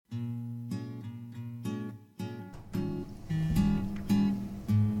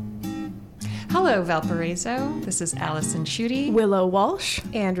Hello, Valparaiso. This is Allison Schutte. Willow Walsh.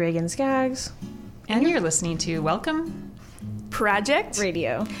 And Reagan Skaggs. And you're listening to Welcome Project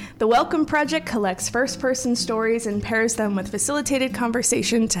Radio. The Welcome Project collects first-person stories and pairs them with facilitated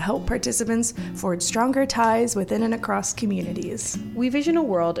conversation to help participants forge stronger ties within and across communities. We vision a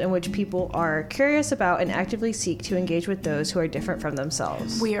world in which people are curious about and actively seek to engage with those who are different from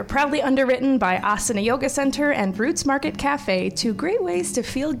themselves. We are proudly underwritten by Asana Yoga Center and Roots Market Cafe, two great ways to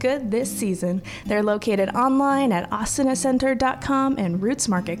feel good this season. They're located online at asanacenter.com and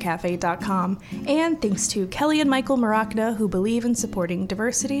rootsmarketcafe.com. And thanks to Kelly and Michael Maracna, who believe in supporting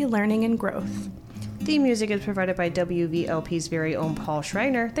diversity, learning, and growth. Theme music is provided by WVLP's very own Paul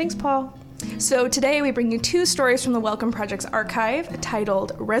Schreiner. Thanks, Paul. So today we bring you two stories from the Welcome Project's archive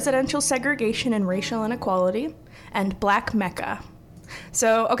titled Residential Segregation and Racial Inequality and Black Mecca.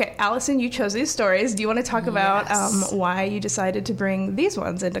 So, okay, Allison, you chose these stories. Do you want to talk about why you decided to bring these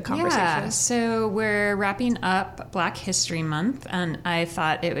ones into conversation? Yeah, so we're wrapping up Black History Month, and I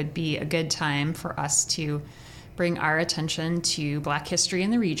thought it would be a good time for us to bring our attention to Black history in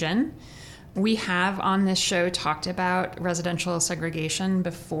the region. We have on this show talked about residential segregation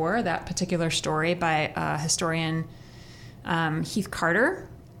before, that particular story by historian Heath Carter.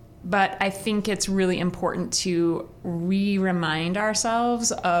 But I think it's really important to remind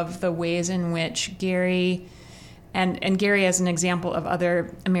ourselves of the ways in which Gary, and Gary as an example of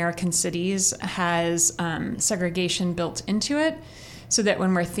other American cities, has segregation built into it, so that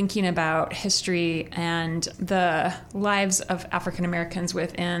when we're thinking about history and the lives of African Americans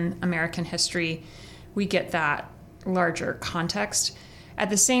within American history, we get that larger context. At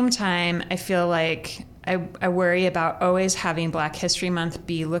the same time, I feel like I worry about always having Black History Month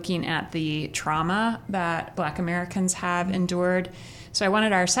be looking at the trauma that Black Americans have endured. So I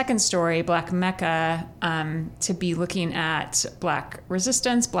wanted our second story, Black Mecca, to be looking at Black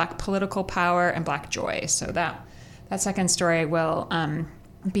resistance, Black political power, and Black joy. So that second story will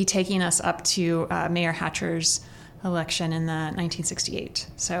be taking us up to Mayor Hatcher's election in the 1968.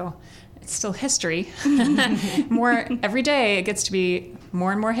 So it's still history. More every day, it gets to be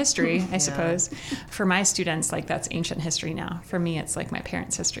more and more history, I suppose. For my students, like, that's ancient history now. For me, it's like my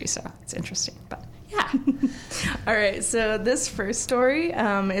parents' history, so it's interesting. But yeah. All right, so this first story,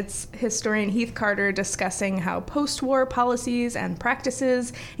 it's historian Heath Carter discussing how post-war policies and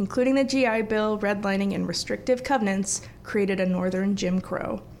practices, including the GI Bill, redlining, and restrictive covenants, created a northern Jim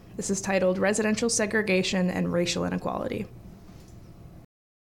Crow. This is titled Residential Segregation and Racial Inequality.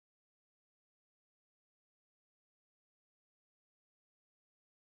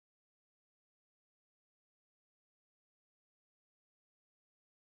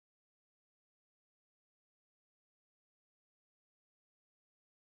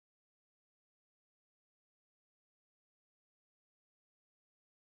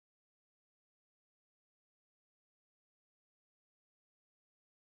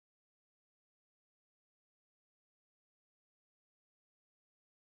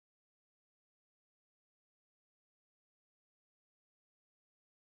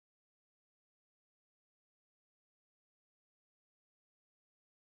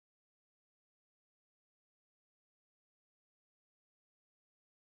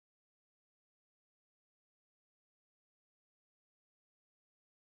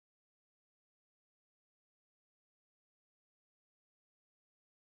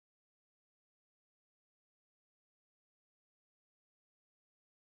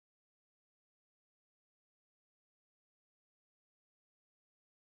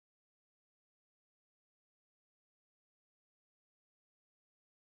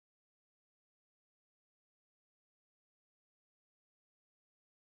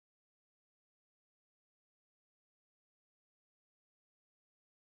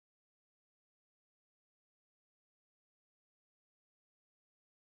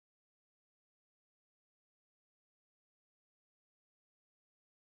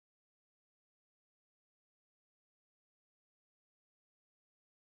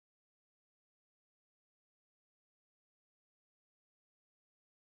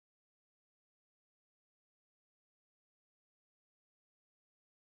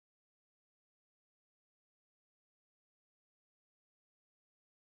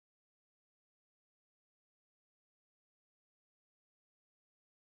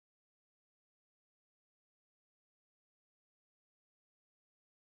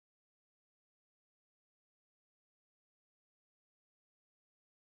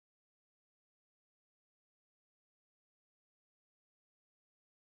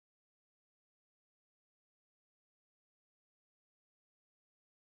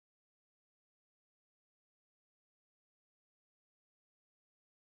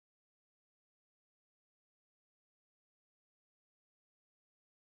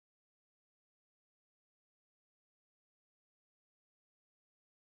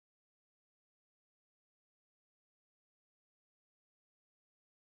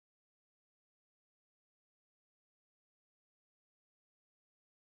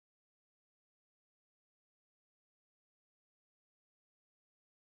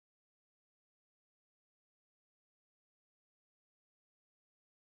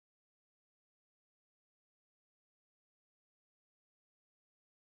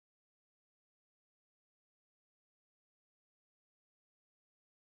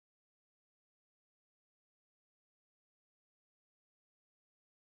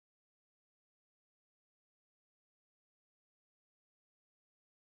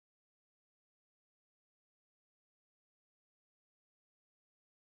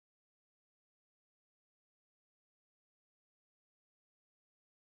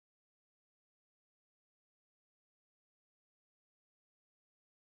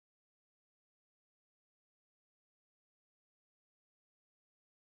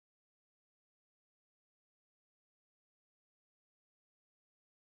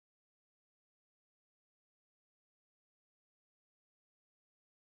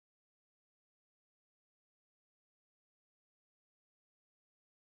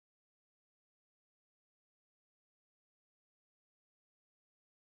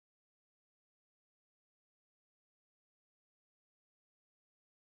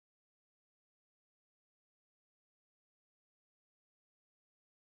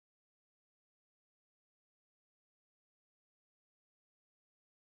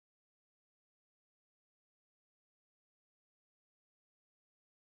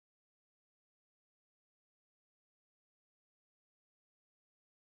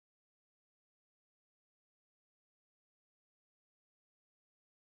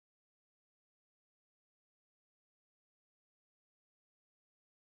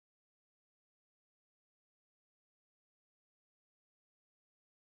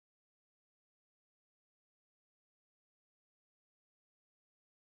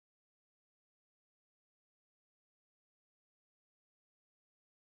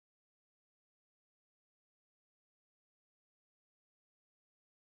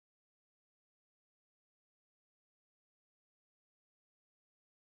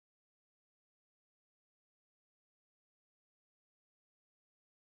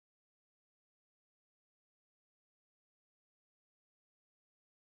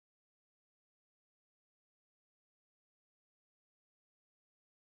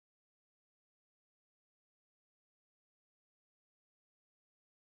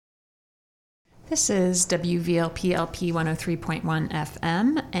 This is WVLP-LP 103.1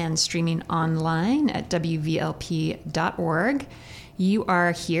 FM and streaming online at WVLP.org. You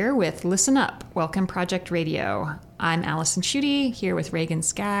are here with Listen Up, Welcome Project Radio. I'm Allison Schutte, here with Reagan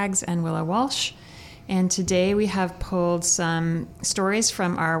Skaggs and Willa Walsh. And today we have pulled some stories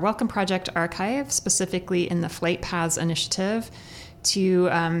from our Welcome Project archive, specifically in the Flight Paths Initiative,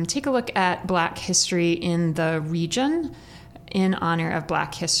 to take a look at Black history in the region in honor of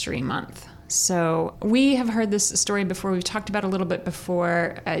Black History Month. So we have heard this story before. We've talked about it a little bit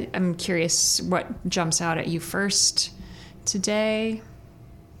before. I'm curious what jumps out at you first today.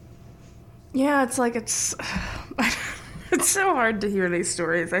 Yeah, it's so hard to hear these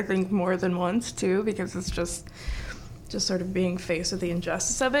stories, I think, more than once, too, because it's just sort of being faced with the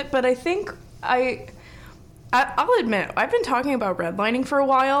injustice of it. But I think I'll admit, I've been talking about redlining for a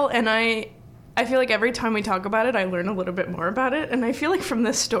while, and I feel like every time we talk about it, I learn a little bit more about it. And I feel like from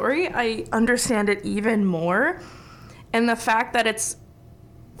this story, I understand it even more. And the fact that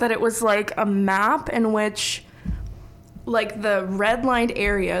it was like a map in which, like, the redlined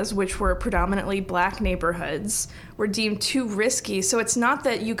areas, which were predominantly Black neighborhoods, were deemed too risky. So it's not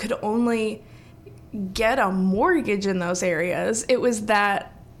that you could only get a mortgage in those areas. It was that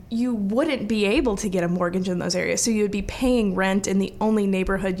you wouldn't be able to get a mortgage in those areas. So you would be paying rent in the only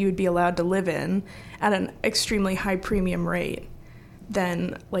neighborhood you would be allowed to live in at an extremely high premium rate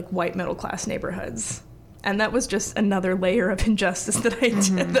than, like, white middle class neighborhoods. And that was just another layer of injustice that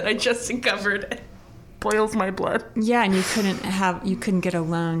I just uncovered. It boils my blood. Yeah, and you couldn't get a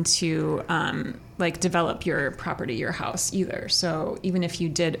loan to develop your property, your house either. So even if you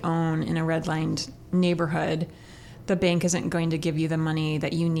did own in a redlined neighborhood, the bank isn't going to give you the money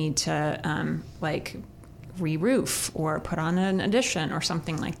that you need to re-roof or put on an addition or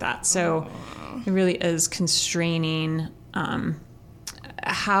something like that. So it really is constraining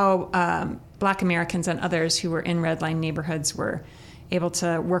how Black Americans and others who were in redline neighborhoods were able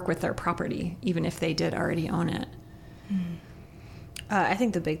to work with their property, even if they did already own it. I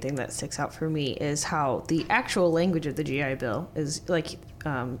think the big thing that sticks out for me is how the actual language of the GI Bill is, like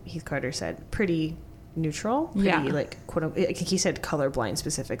Heath Carter said, pretty neutral, quote, I think he said colorblind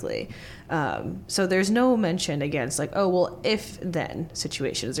specifically. So there's no mention against if then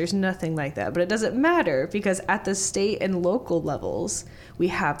situations. There's nothing like that. But it doesn't matter because at the state and local levels, we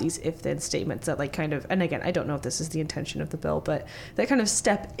have these if then statements that and again, I don't know if this is the intention of the bill, but that kind of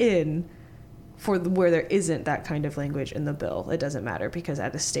step in for where there isn't that kind of language in the bill. It doesn't matter because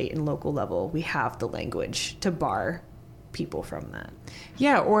at the state and local level, we have the language to bar people from that.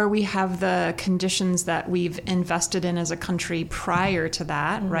 Yeah, or we have the conditions that we've invested in as a country prior to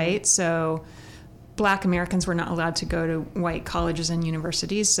that, right? So Black Americans were not allowed to go to white colleges and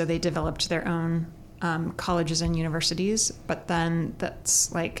universities, so they developed their own colleges and universities. But then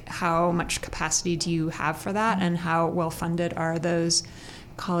that's how much capacity do you have for that, and how well funded are those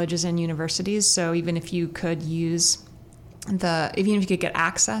colleges and universities? So even if you could get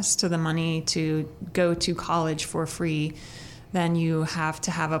access to the money to go to college for free, then you have to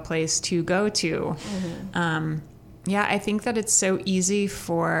have a place to go to. I think that it's so easy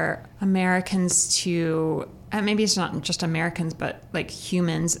for Americans to, and maybe it's not just Americans, but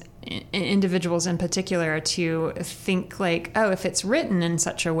humans, individuals in particular, to think if it's written in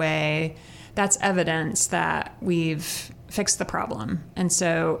such a way, that's evidence that we've fix the problem. And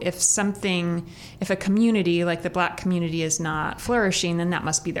so if a community like the Black community is not flourishing, then that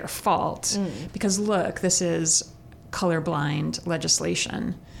must be their fault. Because look, this is colorblind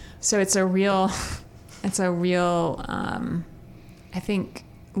legislation. So it's a real I think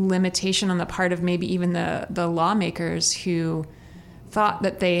limitation on the part of maybe even the lawmakers who thought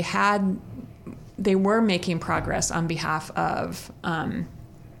that they were making progress on behalf of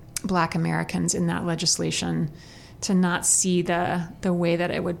Black Americans in that legislation, to not see the way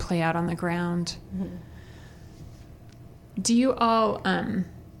that it would play out on the ground. Do you all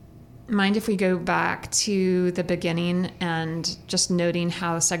mind if we go back to the beginning and just noting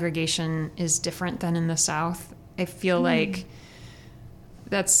how segregation is different than in the South? I feel like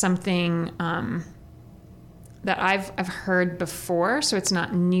that's something that I've heard before, so it's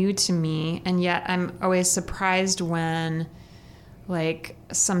not new to me, and yet I'm always surprised when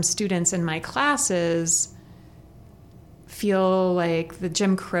some students in my classes feel like the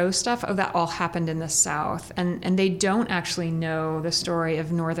Jim Crow stuff, that all happened in the South. And they don't actually know the story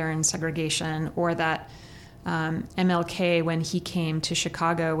of Northern segregation, or that MLK, when he came to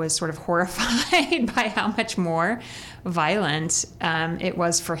Chicago, was sort of horrified by how much more violent it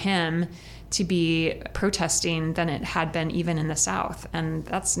was for him to be protesting than it had been even in the South. And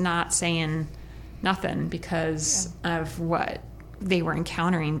that's not saying nothing because of what they were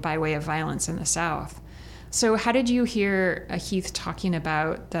encountering by way of violence in the South. So how did you hear Heath talking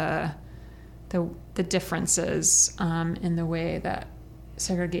about the differences in the way that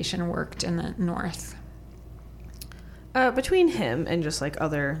segregation worked in the North? Between him and just like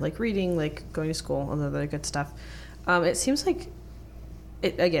other like reading, like going to school, all the other good stuff, it seems like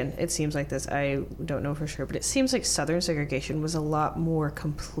it seems like this. I don't know for sure, but it seems like Southern segregation was a lot more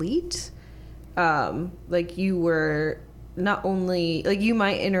complete. Like you were not only like you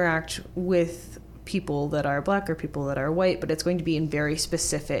might interact with people that are black or people that are white, but it's going to be in very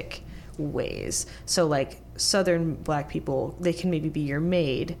specific ways. So like Southern black people, they can maybe be your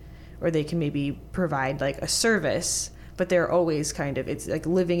maid, or they can maybe provide like a service, but they're always kind of, it's like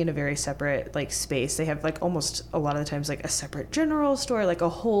living in a very separate like space. They have like almost a lot of the times like a separate general store, like a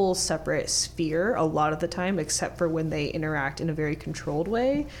whole separate sphere a lot of the time, except for when they interact in a very controlled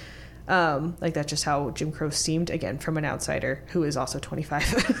way. Like that's just how Jim Crow seemed, again, from an outsider who is also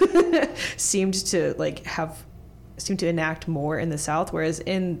 25, seemed to enact more in the South, whereas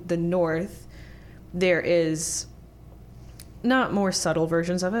in the North, there is not more subtle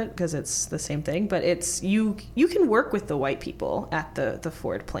versions of it because it's the same thing, but it's you can work with the white people at the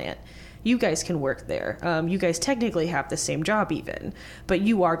Ford plant. You guys can work there. You guys technically have the same job even, but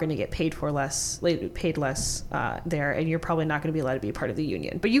you are going to get paid less there, and you're probably not going to be allowed to be a part of the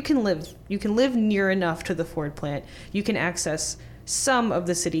union. But you can live near enough to the Ford plant. You can access some of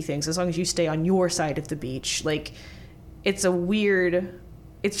the city things as long as you stay on your side of the beach. Like it's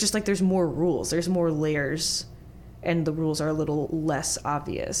just like there's more rules, there's more layers, and the rules are a little less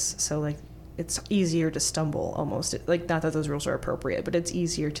obvious. So like it's easier to stumble almost. Like not that those rules are appropriate, but it's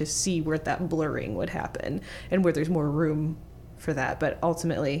easier to see where that blurring would happen and where there's more room for that. But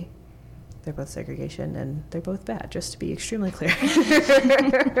ultimately, they're both segregation and they're both bad, just to be extremely clear.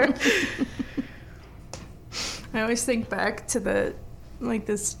 I always think back to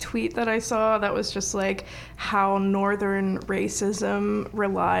this tweet that I saw that was just like how Northern racism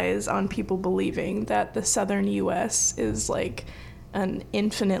relies on people believing that the Southern U.S. is like an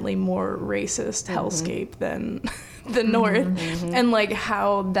infinitely more racist hellscape than the North, and like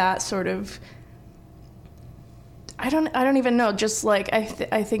how that sort of I don't even know, just like I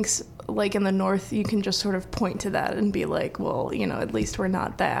think like in the North you can just sort of point to that and be like, well, you know, at least we're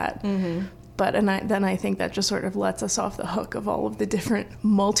not that. But then I think that just sort of lets us off the hook of all of the different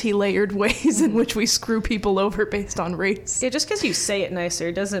multi-layered ways in which we screw people over based on race. Yeah, just because you say it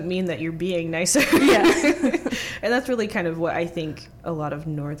nicer doesn't mean that you're being nicer. Yeah. And that's really kind of what I think a lot of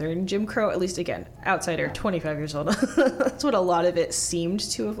Northern Jim Crow, at least again, outsider, 25 years old, that's what a lot of it seemed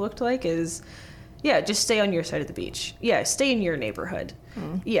to have looked like is, yeah, just stay on your side of the beach. Yeah, stay in your neighborhood.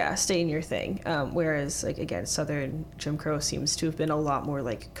 Yeah, stay in your thing. Whereas, like, again, Southern Jim Crow seems to have been a lot more,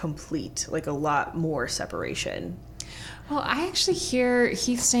 like, complete, like, a lot more separation. Well, I actually hear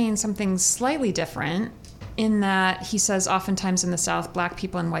Heath saying something slightly different in that he says oftentimes in the South, black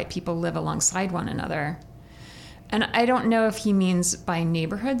people and white people live alongside one another. And I don't know if he means by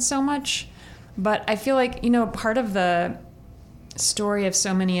neighborhood so much, but I feel like, you know, part of the story of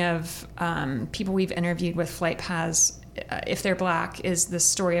so many of people we've interviewed with flight paths, if they're black, is the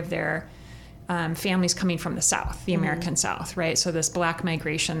story of their families coming from the South, the American South, right? So this black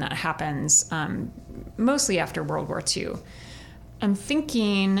migration that happens mostly after World War II. I'm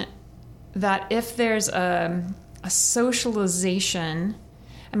thinking that if there's a socialization,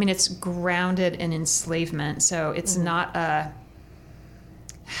 I mean, it's grounded in enslavement, so it's not a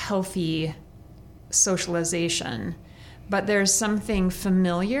healthy socialization. But there's something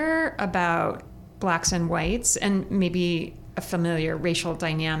familiar about blacks and whites, and maybe a familiar racial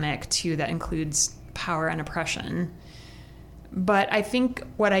dynamic too that includes power and oppression. But I think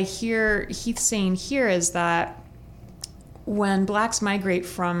what I hear Heath saying here is that when blacks migrate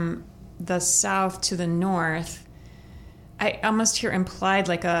from the South to the North, I almost hear implied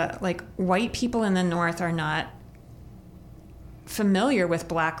like white people in the North are not familiar with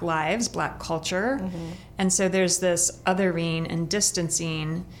black lives, black culture. And so there's this othering and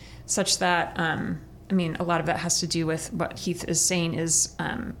distancing such that, I mean, a lot of that has to do with what Heath is saying is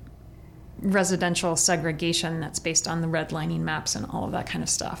residential segregation that's based on the redlining maps and all of that kind of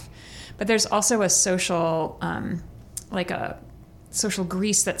stuff. But there's also a social, like a social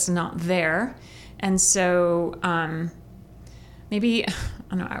grease that's not there. And so maybe,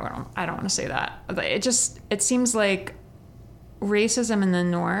 I don't want to say that. It seems like racism in the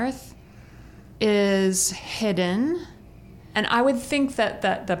North is hidden. And I would think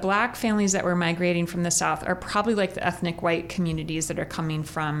that the black families that were migrating from the South are probably like the ethnic white communities that are coming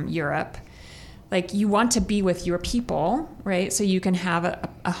from Europe. like you want to be with your people, right? So you can have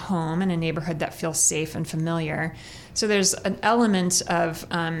a home and a neighborhood that feels safe and familiar. So there's an element of,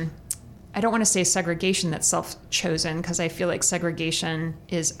 I don't want to say segregation that's self-chosen, because I feel like segregation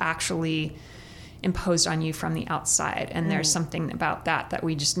is actually imposed on you from the outside. And there's something about that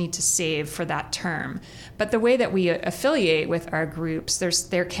we just need to save for that term. But the way that we affiliate with our groups,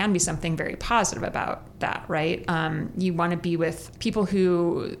 there can be something very positive about that, right? You want to be with people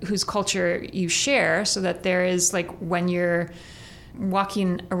whose culture you share, so that there is, like, when you're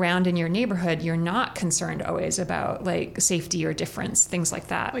walking around in your neighborhood, you're not concerned always about like safety or difference, things like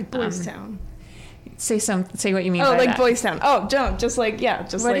that. Like Boys Town. Say what you mean. Oh, by like that. Boys Town. Oh, don't just like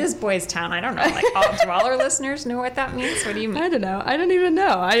What is Boys Town? I don't know. Like, do all our listeners know what that means? What do you mean? I don't know. I don't even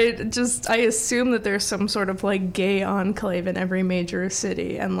know. I assume that there's some sort of like gay enclave in every major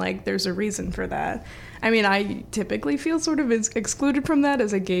city, and like there's a reason for that. I mean, I typically feel sort of excluded from that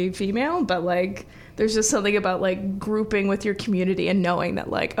as a gay female, but like there's just something about like grouping with your community and knowing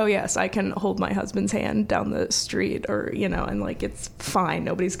that like, oh yes, I can hold my husband's hand down the street, or, you know, and like it's fine.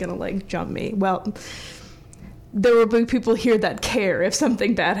 Nobody's gonna like jump me. Well, there will be people here that care if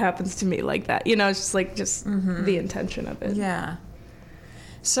something bad happens to me like that. You know, it's just like the intention of it. Yeah.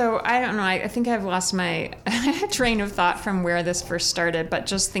 So I don't know. I think I've lost my train of thought from where this first started, but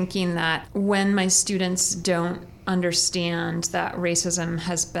just thinking that when my students don't understand that racism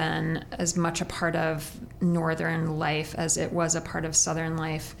has been as much a part of Northern life as it was a part of Southern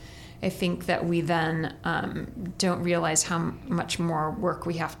life, I think that we then don't realize how much more work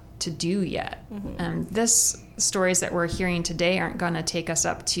we have to do yet. This stories that we're hearing today aren't going to take us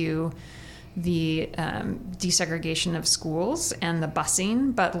up to the desegregation of schools and the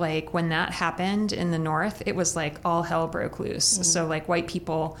busing, but like when that happened in the North, it was like all hell broke loose. So like white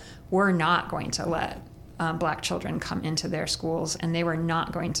people were not going to let black children come into their schools, and they were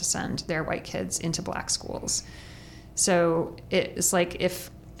not going to send their white kids into black schools. So it's like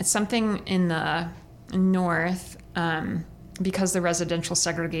if something in the North, because the residential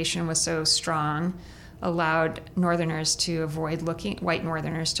segregation was so strong, allowed white Northerners to avoid looking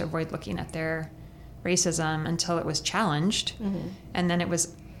at their racism until it was challenged. And then it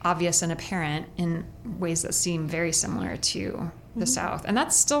was obvious and apparent in ways that seem very similar to the South. And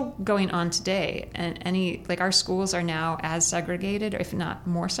that's still going on today. And our schools are now as segregated, if not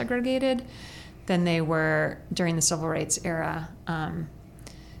more segregated, than they were during the Civil Rights era.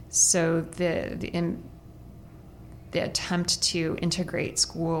 So the attempt to integrate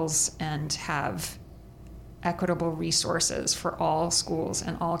schools and have equitable resources for all schools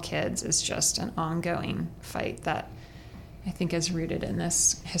and all kids is just an ongoing fight that I think is rooted in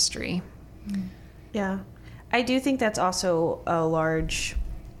this history. Yeah. I do think that's also a large,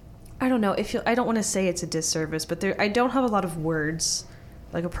 I don't know, I don't want to say it's a disservice, but I don't have a lot of words,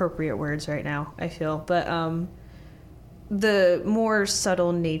 like appropriate words right now, I feel. But the more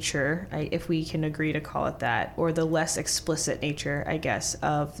subtle nature, if we can agree to call it that, or the less explicit nature, I guess,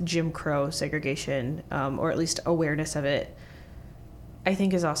 of Jim Crow segregation, or at least awareness of it, I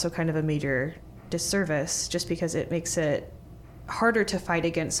think is also kind of a major disservice, just because it makes it harder to fight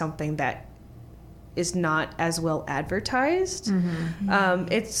against something that is not as well advertised.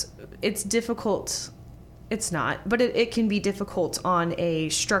 It's difficult. It's not, but it can be difficult on a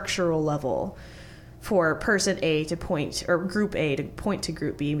structural level for person A to point, or group A to point to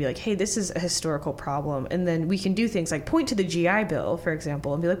group B and be like, hey, this is a historical problem. And then we can do things like point to the GI Bill, for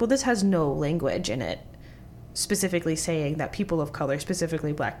example, and be like, well, this has no language in it specifically saying that people of color,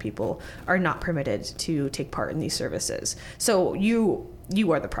 specifically black people, are not permitted to take part in these services. So you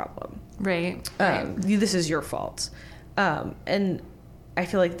are the problem. Right. This is your fault. And I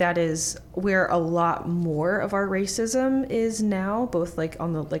feel like that is where a lot more of our racism is now, both like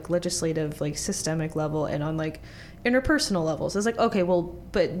on the like legislative, like systemic level, and on like interpersonal levels. It's like, okay, well,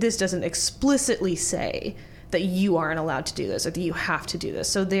 but this doesn't explicitly say that you aren't allowed to do this, or that you have to do this.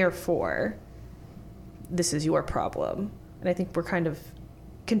 So therefore, this is your problem. And I think we're kind of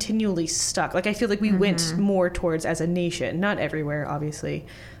continually stuck. Like, I feel like we went more towards, as a nation, not everywhere, obviously,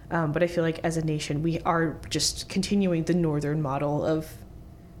 but I feel like as a nation, we are just continuing the Northern model of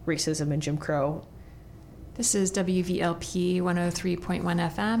racism and Jim Crow. This is WVLP 103.1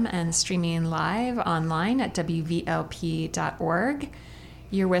 FM and streaming live online at WVLP.org.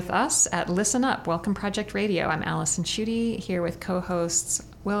 You're with us at Listen Up, Welcome Project Radio. I'm Allison Schutte, here with co-hosts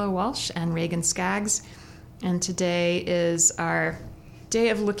Willow Walsh and Reagan Skaggs. And today is our day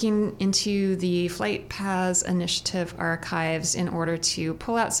of looking into the Flight Paths Initiative archives in order to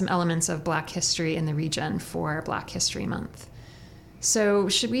pull out some elements of Black history in the region for Black History Month. So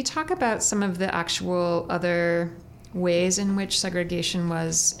should we talk about some of the actual other ways in which segregation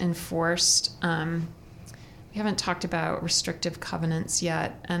was enforced. We haven't talked about restrictive covenants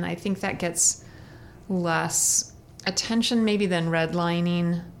yet, and I think that gets less attention maybe than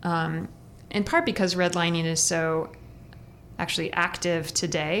redlining, in part because redlining is so actually active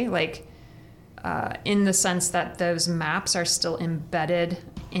today, like in the sense that those maps are still embedded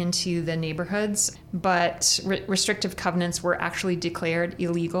into the neighborhoods, but restrictive covenants were actually declared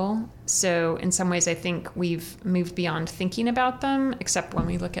illegal. So in some ways, I think we've moved beyond thinking about them, except when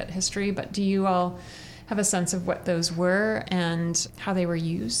we look at history. But do you all have a sense of what those were and how they were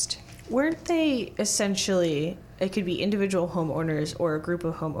used? Weren't they essentially, it could be individual homeowners or a group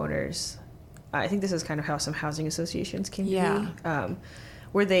of homeowners? I think this is kind of how some housing associations can be,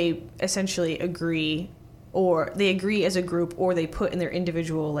 where they essentially agree, or they agree as a group, or they put in their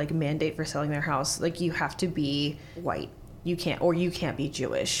individual like mandate for selling their house, like you have to be white, you can't be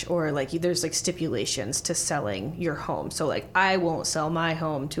Jewish, or like there's like stipulations to selling your home. So like I won't sell my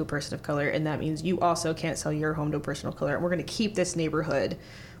home to a person of color, and that means you also can't sell your home to a person of color, and we're going to keep this neighborhood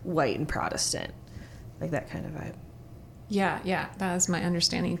white and Protestant, like that kind of vibe. Yeah, that is my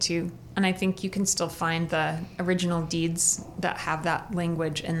understanding too. And I think you can still find the original deeds that have that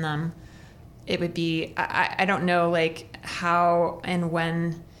language in them. It would be, I don't know like how and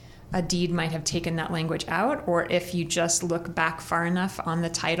when a deed might have taken that language out, or if you just look back far enough on the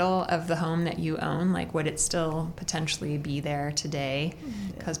title of the home that you own, like would it still potentially be there today?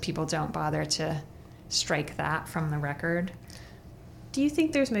 Because people don't bother to strike that from the record. Do you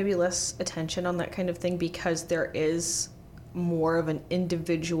think there's maybe less attention on that kind of thing because there is more of an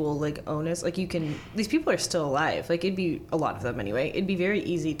individual like onus? Like these people are still alive, like it'd be a lot of them anyway, it'd be very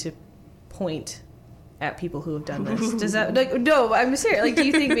easy to point at people who have done this. Does that, like, no, I'm serious, like do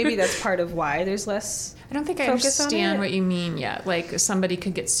you think maybe that's part of why there's less I don't think I understand what you mean yet. Like somebody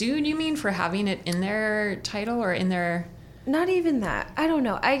could get sued, you mean, for having it in their title or in their... Not even that, I don't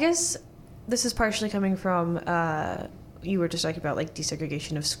know, I guess this is partially coming from you were just talking about like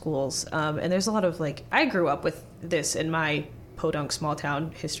desegregation of schools, and there's a lot of like, I grew up with this in my podunk small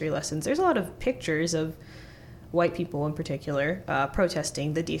town history lessons. There's a lot of pictures of white people in particular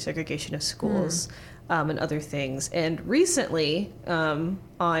protesting the desegregation of schools and other things. And recently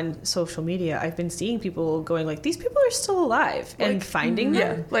on social media, I've been seeing people going like, these people are still alive, like, and finding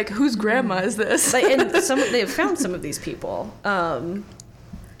them. Yeah, like whose grandma is this? Like, and they have found some of these people.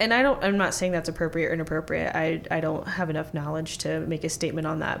 And I'm not saying that's appropriate or inappropriate. I don't have enough knowledge to make a statement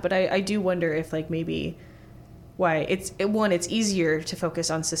on that. But I do wonder if like maybe why it's easier to focus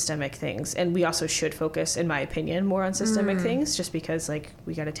on systemic things. And we also should focus, in my opinion, more on systemic things, just because like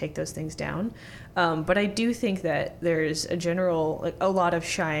we got to take those things down. But I do think that there's a lot of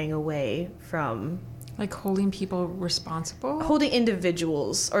shying away from like holding people responsible? Holding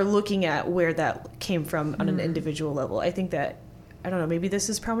individuals or looking at where that came from on an individual level. I think that, I don't know, maybe this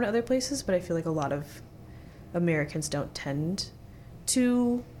is prominent other places, but I feel like a lot of Americans don't tend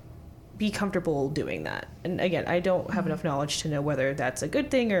to be comfortable doing that. And again, I don't have enough knowledge to know whether that's a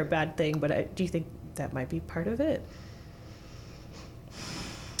good thing or a bad thing, but do you think that might be part of it?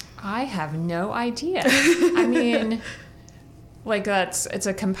 I have no idea. I mean, like it's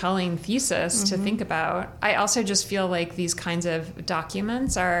a compelling thesis to think about. I also just feel like these kinds of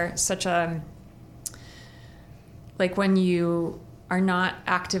documents are such a, like when you are not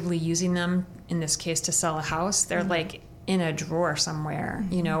actively using them, in this case to sell a house, they're like in a drawer somewhere,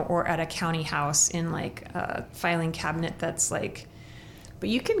 you know, or at a county house in like a filing cabinet that's like... But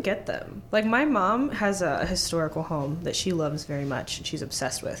you can get them. Like my mom has a historical home that she loves very much and she's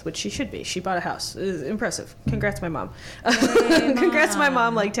obsessed with, which she should be. She bought a house. It was impressive. Congrats, my mom. Hey, congrats, my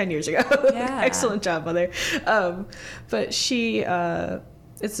mom, like 10 years ago. Yeah. Excellent job, mother. But she...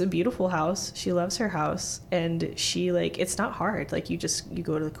 it's a beautiful house. She loves her house, and she like, it's not hard. Like you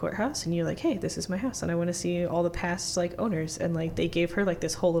go to the courthouse and you're like, hey, this is my house and I want to see all the past like owners, and like they gave her like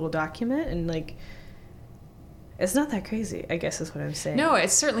this whole little document, and like it's not that crazy, I guess is what I'm saying. No,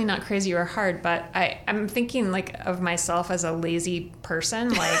 it's certainly not crazy or hard, but I'm thinking like of myself as a lazy person,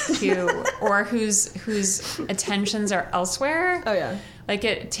 like whose attentions are elsewhere. Oh yeah. Like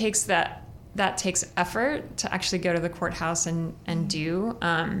it takes that takes effort to actually go to the courthouse and do.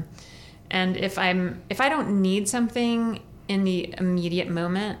 And if I don't need something in the immediate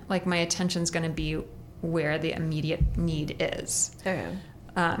moment, like my attention's going to be where the immediate need is. Okay.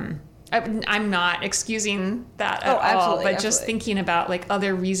 I'm not excusing that at all, but just thinking about like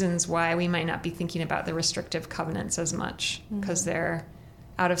other reasons why we might not be thinking about the restrictive covenants as much, because they're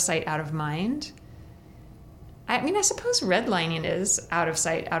out of sight, out of mind. I mean, I suppose redlining is out of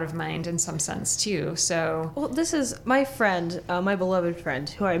sight, out of mind in some sense too. So, well, this is my friend, my beloved friend,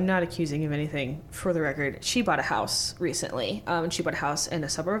 who I'm not accusing of anything for the record. She bought a house recently. And she bought a house in a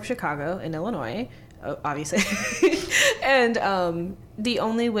suburb of Chicago in Illinois, obviously. And the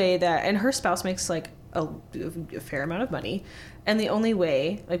only way that, and her spouse makes like a fair amount of money. And the only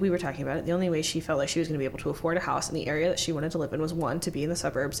way, like we were talking about it, the only way she felt like she was going to be able to afford a house in the area that she wanted to live in was, 1, to be in the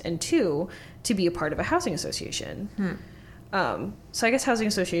suburbs, and 2, to be a part of a housing association. So I guess housing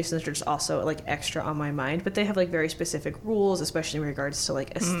associations are just also like extra on my mind, but they have like very specific rules, especially in regards to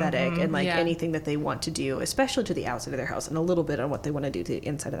like aesthetic and like anything that they want to do, especially to the outside of their house, and a little bit on what they want to do to the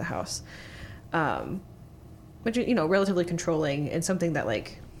inside of the house. Which, you know, relatively controlling, and something that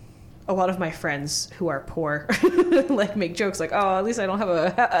like a lot of my friends who are poor like make jokes like, oh, at least I don't have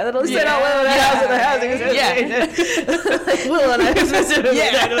at least I don't live in a house in the housing association. Like Will and I specifically.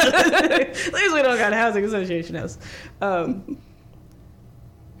 At least we don't got a housing association house.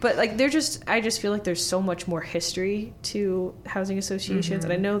 But like I just feel like there's so much more history to housing associations,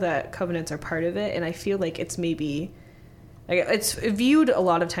 and I know that covenants are part of it, and I feel like it's maybe like it's viewed a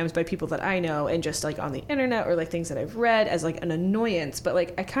lot of times by people that I know and just like on the internet or like things that I've read as like an annoyance, but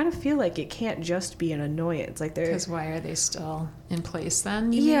like I kind of feel like it can't just be an annoyance. Like because why are they still in place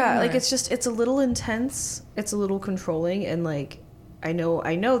then? Yeah, like it's a little intense, it's a little controlling, and like I know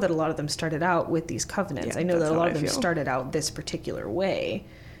that a lot of them started out with these covenants. I know that a lot of them started out this particular way.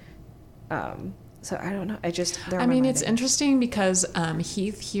 So I don't know. I mean, it's interesting because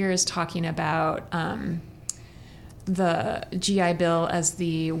Heath here is talking about the GI Bill as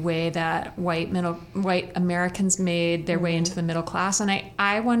the way that white Americans made their way into the middle class, and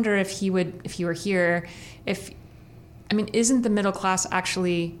I wonder if he were here, isn't the middle class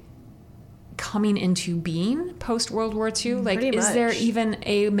actually coming into being post World War II? Like, is there even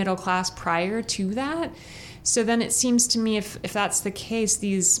a middle class prior to that? So then it seems to me if that's the case,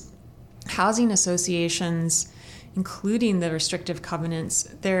 these housing associations, including the restrictive covenants,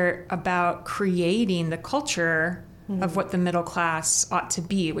 they're about creating the culture of what the middle class ought to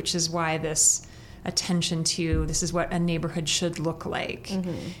be, which is why this attention to this is what a neighborhood should look like,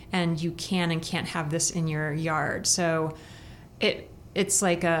 and you can and can't have this in your yard. So it's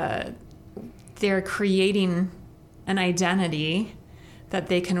like they're creating an identity that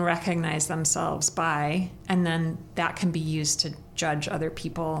they can recognize themselves by, and then that can be used to judge other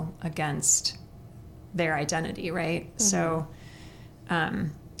people against their identity, right? So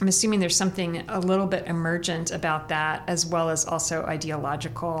I'm assuming there's something a little bit emergent about that, as well as also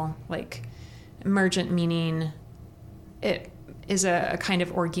ideological, like emergent meaning it is a kind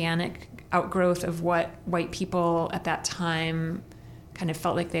of organic outgrowth of what white people at that time kind of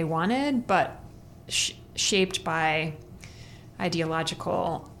felt like they wanted, but shaped by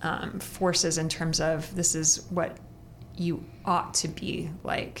ideological forces in terms of this is what you ought to be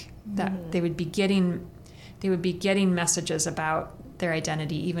like. That they would be getting messages about their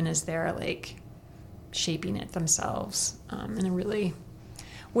identity even as they're like shaping it themselves in a really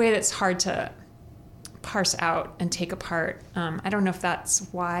way that's hard to parse out and take apart. I don't know if that's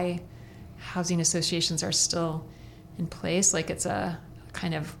why housing associations are still in place. Like it's a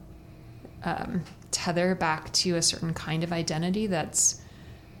kind of tether back to a certain kind of identity that's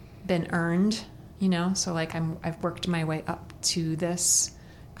been earned, you know? So like I've worked my way up to this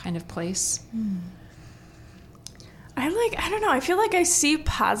kind of place. I don't know, I feel like I see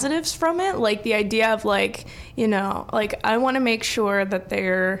positives from it, like the idea of like, you know, like I want to make sure that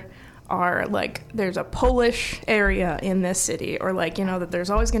there are like there's a Polish area in this city, or like, you know, that there's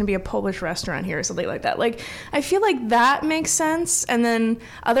always going to be a Polish restaurant here or something like that. Like I feel like that makes sense. And then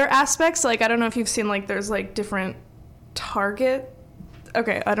other aspects, like I don't know if you've seen like there's like different Target.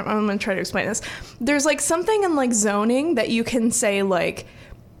 Okay, I'm going to try to explain this. There's like something in like zoning that you can say like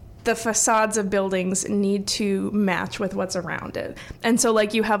the facades of buildings need to match with what's around it. And so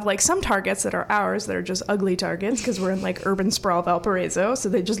like you have like some Targets that are ours that are just ugly Targets because we're in like urban sprawl Valparaiso, so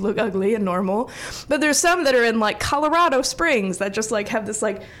they just look ugly and normal. But there's some that are in like Colorado Springs that just like have this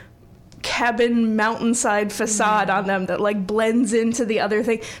like cabin mountainside facade on them that like blends into the other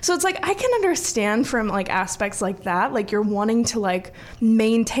thing. So it's like I can understand from like aspects like that, like you're wanting to like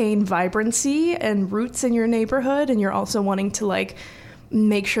maintain vibrancy and roots in your neighborhood, and you're also wanting to like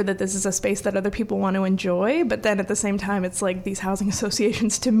make sure that this is a space that other people want to enjoy. But then at the same time, it's like these housing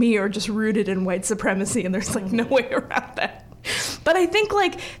associations to me are just rooted in white supremacy, and there's like no way around that. But I think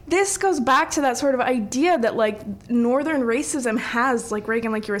like this goes back to that sort of idea that like Northern racism has, like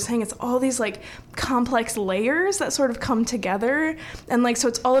Reagan, like you were saying, it's all these like complex layers that sort of come together. And like, so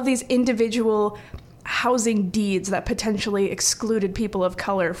it's all of these individual housing deeds that potentially excluded people of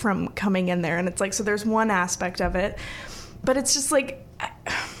color from coming in there. And it's like, so there's one aspect of it, but it's just like,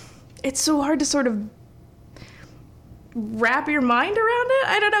 it's so hard to sort of wrap your mind around it.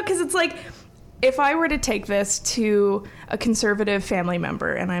 I don't know, because it's like, if I were to take this to a conservative family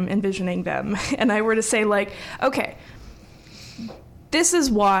member, and I'm envisioning them, and I were to say, like, okay, this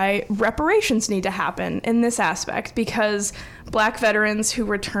is why reparations need to happen in this aspect, because Black veterans who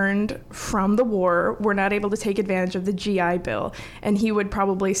returned from the war were not able to take advantage of the GI Bill. And he would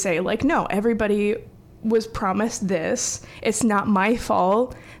probably say, like, no, everybody was promised this. It's not my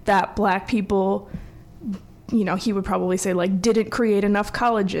fault that Black people, you know, he would probably say, like, didn't create enough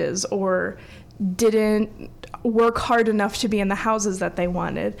colleges or didn't work hard enough to be in the houses that they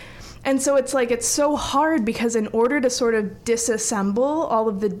wanted. And so it's like, it's so hard because in order to sort of disassemble all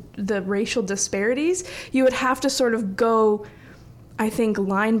of the racial disparities, you would have to sort of go, I think,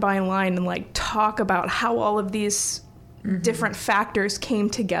 line by line and like talk about how all of these different factors came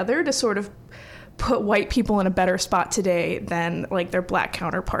together to sort of put white people in a better spot today than like their Black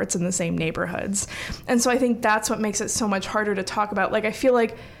counterparts in the same neighborhoods. And so I think that's what makes it so much harder to talk about. Like, I feel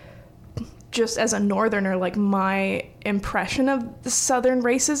like just as a Northerner, like my impression of the Southern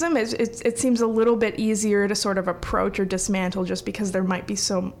racism is it seems a little bit easier to sort of approach or dismantle just because there might be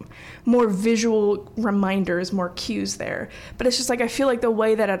so more visual reminders, more cues there. But it's just like, I feel like the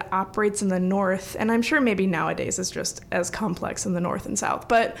way that it operates in the North, and I'm sure maybe nowadays it's just as complex in the North and South,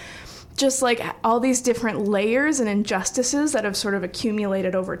 but just like all these different layers and injustices that have sort of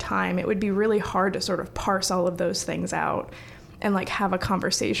accumulated over time, it would be really hard to sort of parse all of those things out and like have a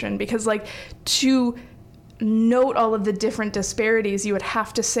conversation, because like to note all of the different disparities, you would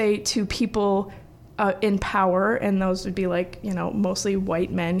have to say to people in power, and those would be like, you know, mostly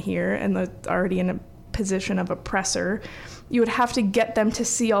white men here and already in a position of oppressor, you would have to get them to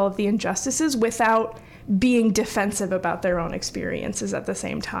see all of the injustices without being defensive about their own experiences at the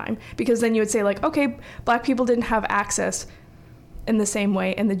same time. Because then you would say like, okay, Black people didn't have access in the same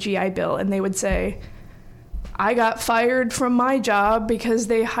way in the GI Bill, and they would say, I got fired from my job because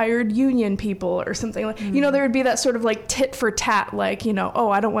they hired union people or something like, you know, there would be that sort of like tit for tat, like, you know, oh,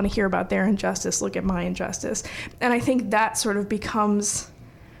 I don't want to hear about their injustice, look at my injustice. And I think that sort of becomes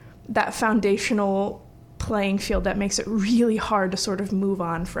that foundational playing field that makes it really hard to sort of move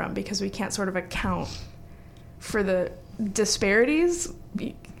on from, because we can't sort of account for the disparities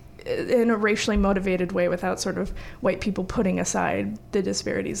in a racially motivated way without sort of white people putting aside the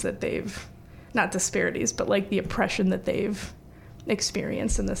disparities that they've, not disparities, but like the oppression that they've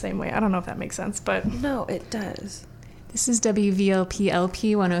experienced in the same way. I don't know if that makes sense, but... No, it does. This is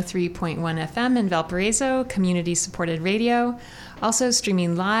WVLP-LP 103.1 FM in Valparaiso, community-supported radio, also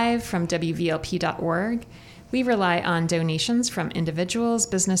streaming live from WVLP.org. We rely on donations from individuals,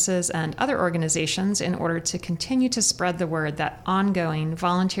 businesses, and other organizations in order to continue to spread the word that ongoing,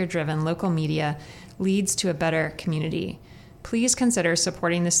 volunteer-driven local media leads to a better community. Please consider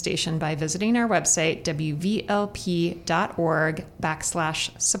supporting the station by visiting our website,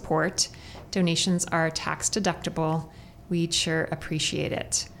 wvlp.org/support. Donations are tax deductible. We'd sure appreciate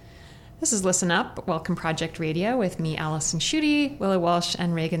it. This is Listen Up, Welcome Project Radio with me, Allison Schutte, Willow Walsh,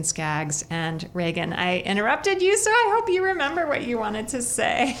 and Reagan Skaggs. And Reagan, I interrupted you, so I hope you remember what you wanted to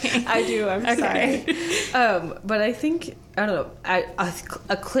say. I do, I'm okay. Sorry. But I think, I don't know,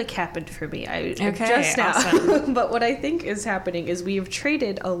 a click happened for me just now. Awesome. But what I think is happening is we have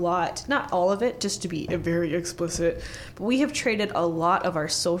traded a lot, not all of it, just to be very explicit, but we have traded a lot of our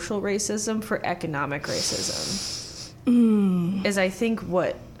social racism for economic racism. Is I think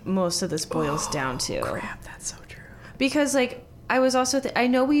what most of this boils down to. Crap, that's so true. Because like I was also I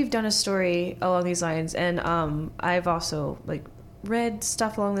know we've done a story along these lines, and I've also like read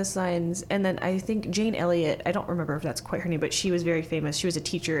stuff along these lines, and then I think Jane Elliott, I don't remember if that's quite her name, but she was very famous. She was a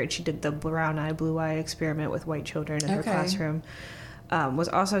teacher, and she did the brown eye blue eye experiment with white children in her classroom. Was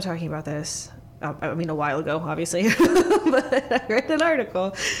also talking about this I mean a while ago, obviously, but I read an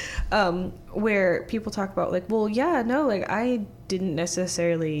article where people talk about like, well, yeah, no, like I didn't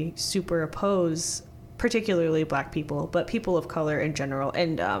necessarily super oppose particularly Black people, but people of color in general,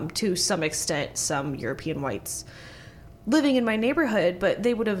 and to some extent some European whites living in my neighborhood, but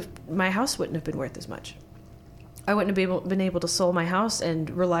my house wouldn't have been worth as much. I wouldn't have been able to sell my house and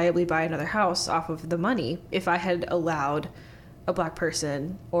reliably buy another house off of the money if I had allowed a Black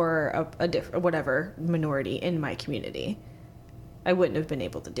person or a different whatever minority in my community. I wouldn't have been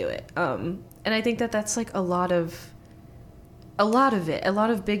able to do it. And I think that that's like a lot of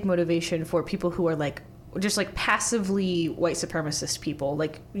big motivation for people who are like just like passively white supremacist people,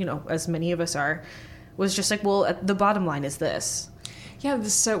 like, you know, as many of us are, was just like, well, the bottom line is this. Yeah,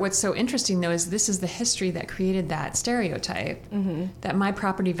 so what's so interesting, though, is this is the history that created that stereotype, that my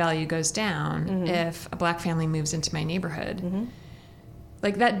property value goes down if a black family moves into my neighborhood.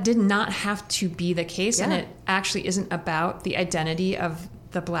 Like, that did not have to be the case, and it actually isn't about the identity of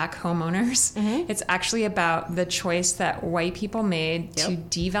the black homeowners. It's actually about the choice that white people made to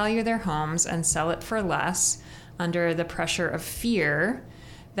devalue their homes and sell it for less under the pressure of fear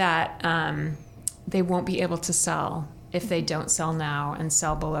that they won't be able to sell if they don't sell now and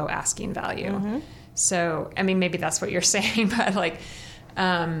sell below asking value. So, I mean, maybe that's what you're saying, but like,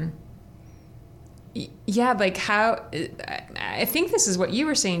 yeah, like how, I think this is what you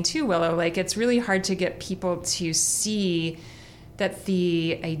were saying too, Willow. Like, it's really hard to get people to see that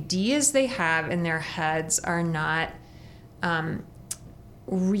the ideas they have in their heads are not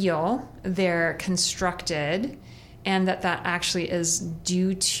real, they're constructed, and that actually is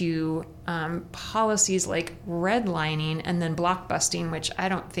due to policies like redlining and then blockbusting, which I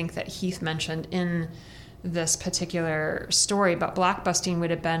don't think that Heath mentioned in this particular story, but blockbusting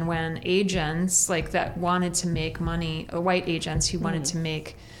would have been when agents like that wanted to make money, white agents who wanted to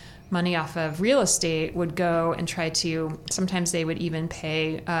make money off of real estate would go and try to, sometimes they would even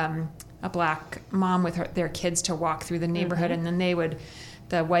pay a black mom with their kids to walk through the neighborhood, and then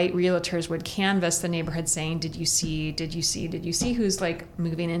the white realtors would canvass the neighborhood saying, did you see who's like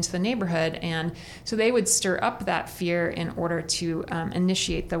moving into the neighborhood? And so they would stir up that fear in order to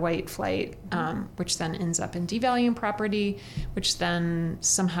initiate the white flight, which then ends up in devaluing property, which then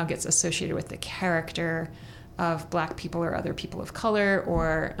somehow gets associated with the character of black people or other people of color,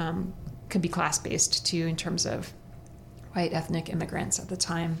 or could be class-based too in terms of white ethnic immigrants at the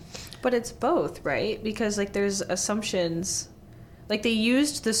time. But it's both, right? Because like there's assumptions. Like, they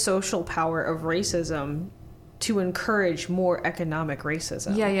used the social power of racism to encourage more economic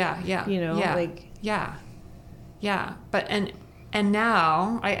racism. Yeah. You know, like... Yeah. But, and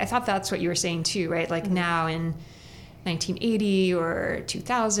now, I thought that's what you were saying too, right? Like, now in 1980 or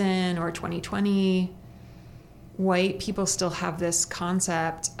 2000 or 2020, white people still have this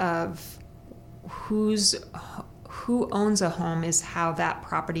concept of who owns a home is how that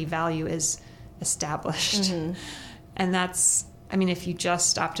property value is established. And that's... I mean, if you just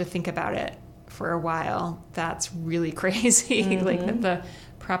stop to think about it for a while, that's really crazy. Like that the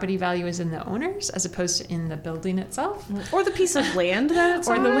property value is in the owners as opposed to in the building itself. Or the piece of land that it's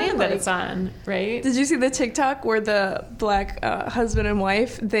on. Or the land that it's on, right? Did you see the TikTok where the black husband and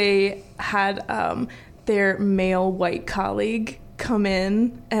wife, they had their male white colleague come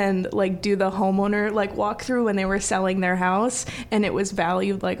in and like do the homeowner like walk through when they were selling their house, and it was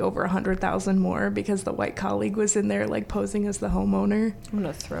valued like over $100,000 more because the white colleague was in there like posing as the homeowner. I'm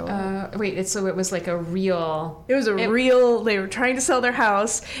gonna throw it. So it was like a real. It was real. They were trying to sell their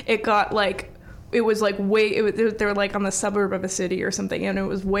house. It got like. It was like they were like on the suburb of a city or something, and it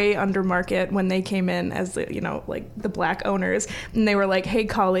was way under market when they came in as the, you know, like the black owners, and they were like, "Hey,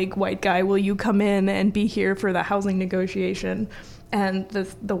 colleague, white guy, will you come in and be here for the housing negotiation?" And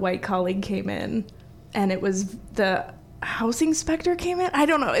the white colleague came in, and it was the housing inspector came in. I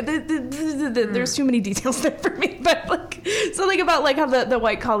don't know. There's too many details there for me, but like something about like how the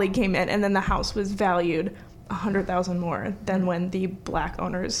white colleague came in, and then the house was valued $100,000 more than when the black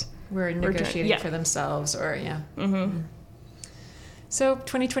owners were negotiating for themselves, or So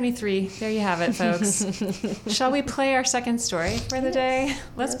 2023, there you have it, folks. Shall we play our second story for the day?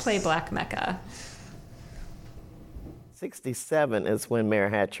 Let's play Black Mecca. 1967 is when Mayor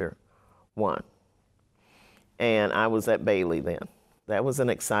Hatcher won, and I was at Bailey then. That was an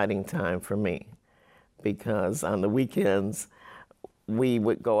exciting time for me because on the weekends we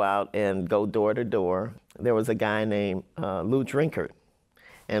would go out and go door to door. There was a guy named Lou Drinkard.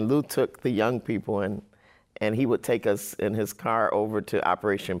 And Lou took the young people and he would take us in his car over to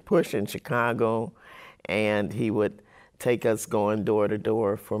Operation Push in Chicago, and he would take us going door to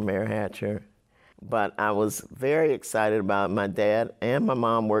door for Mayor Hatcher. But I was very excited about my dad, and my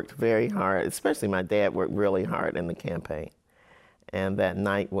mom worked very hard, especially my dad worked really hard in the campaign. And that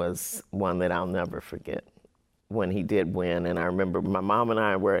night was one that I'll never forget when he did win. And I remember my mom and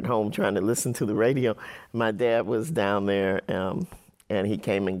I were at home trying to listen to the radio. My dad was down there, and he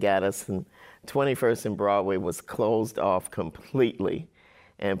came and got us, and 21st and Broadway was closed off completely,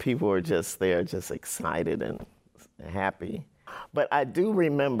 and people were just there, just excited and happy. But I do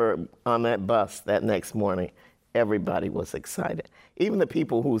remember on that bus that next morning, everybody was excited. Even the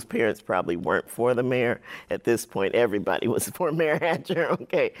people whose parents probably weren't for the mayor, at this point, everybody was for Mayor Hatcher,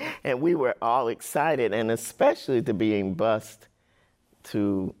 okay? And we were all excited, and especially to being bused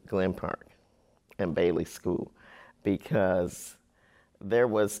to Glen Park and Bailey School, because there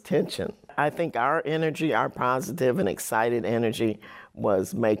was tension. I think our energy, our positive and excited energy,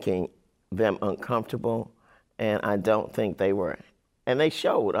 was making them uncomfortable, and I don't think they were. And they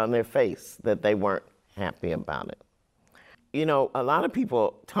showed on their face that they weren't happy about it. You know, a lot of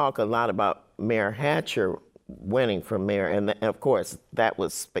people talk a lot about Mayor Hatcher winning for mayor, and of course that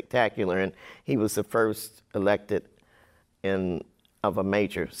was spectacular, and he was the first elected of a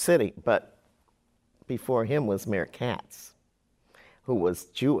major city. But before him was Mayor Katz, who was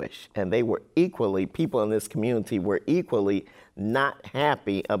Jewish, and they were equally, people in this community were equally not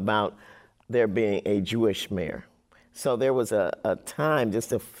happy about there being a Jewish mayor. So there was a time,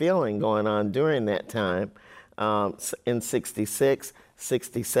 just a feeling going on during that time, in 66,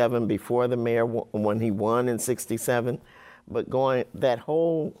 67, before the mayor, when he won in 67, but that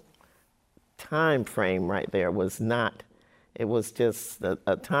whole time frame right there was not, it was just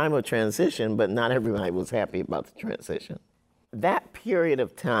a time of transition, but not everybody was happy about the transition. That period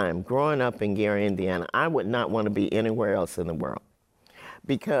of time, growing up in Gary, Indiana, I would not want to be anywhere else in the world.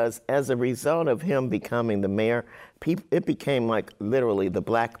 Because as a result of him becoming the mayor, it became like literally the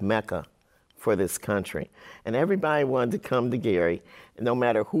Black Mecca for this country. And everybody wanted to come to Gary, no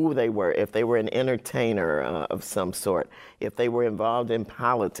matter who they were, if they were an entertainer of some sort, if they were involved in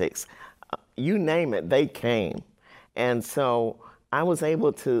politics, you name it, they came. And so I was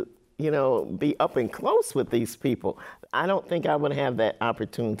able to, be up and close with these people. I don't think I would have that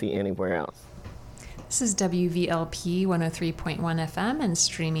opportunity anywhere else. This is WVLP 103.1 FM and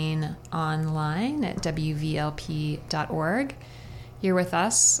streaming online at WVLP.org. You're with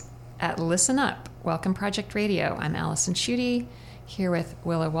us at Listen Up, Welcome Project Radio. I'm Allison Schutte, here with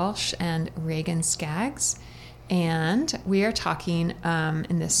Willa Walsh and Reagan Skaggs. And we are talking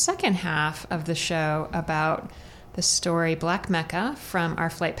in the second half of the show about the story Black Mecca from our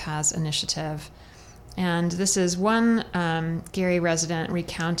Flight Paths initiative. And this is one Gary resident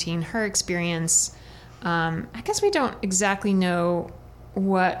recounting her experience. I guess we don't exactly know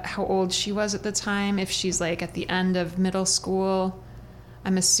how old she was at the time, if she's like at the end of middle school.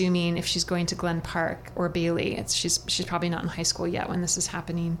 I'm assuming if she's going to Glen Park or Bailey, she's probably not in high school yet when this is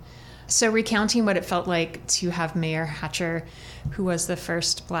happening. So recounting what it felt like to have Mayor Hatcher, who was the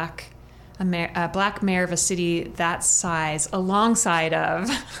first black mayor of a city that size, alongside of,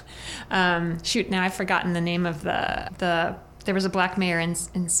 now I've forgotten the name of there was a black mayor in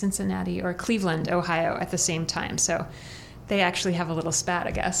Cincinnati or Cleveland, Ohio at the same time. So they actually have a little spat,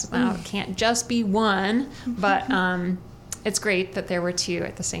 I guess. Now, it can't just be one, but it's great that there were two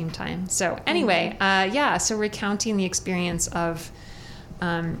at the same time. So anyway, so recounting the experience of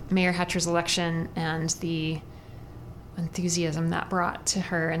Mayor Hatcher's election and the enthusiasm that brought to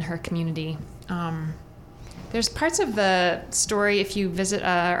her and her community. There's parts of the story, if you visit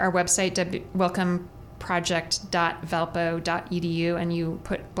our website, welcomeproject.valpo.edu, and you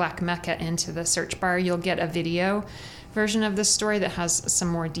put Black Mecca into the search bar, you'll get a video version of this story that has some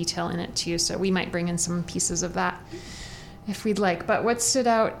more detail in it too. So we might bring in some pieces of that if we'd like. But what stood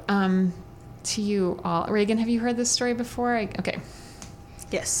out to you all? Reagan, have you heard this story before? Okay.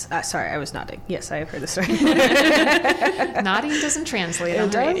 Yes. Sorry, I was nodding. Yes, I have heard the story. Nodding doesn't translate on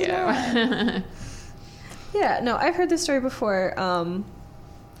the radio. Yeah, no, I've heard this story before. And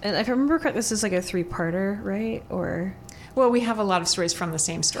if I remember correctly, this is like a 3-parter, right? Or... Well, we have a lot of stories from the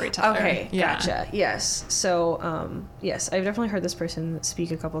same storyteller. Okay, gotcha. Yes. So, yes, I've definitely heard this person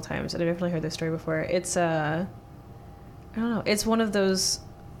speak a couple times, and I've definitely heard this story before. It's, I don't know, it's one of those,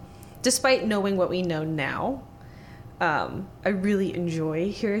 despite knowing what we know now, I really enjoy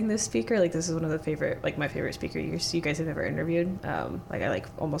hearing this speaker. Like, this is one of my favorite speakers you guys have ever interviewed. I like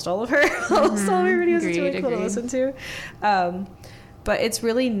almost all of her. Almost all of her videos. It's really cool to listen to. But it's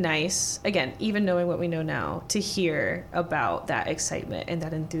really nice, again, even knowing what we know now, to hear about that excitement and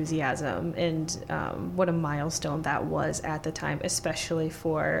that enthusiasm and what a milestone that was at the time, especially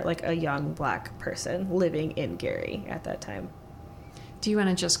for like a young black person living in Gary at that time. Do you want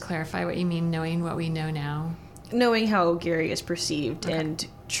to just clarify what you mean, knowing what we know now? Knowing how Gary is perceived and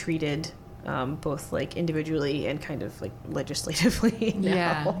treated, both like individually and kind of like legislatively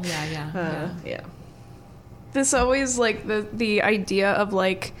now. Yeah. This always, like, the idea of,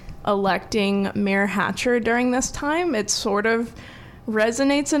 like, electing Mayor Hatcher during this time, it sort of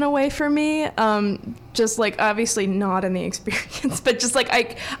resonates in a way for me. Just, like, obviously not in the experience, but just, like,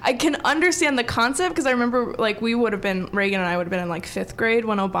 I can understand the concept, because I remember, like, Reagan and I would have been in, like, 5th grade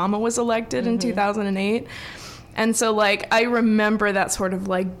when Obama was elected in 2008. And so, like, I remember that sort of,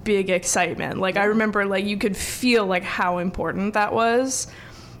 like, big excitement. Like, I remember, like, you could feel, like, how important that was.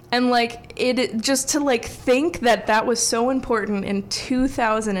 And like it just to like think that that was so important in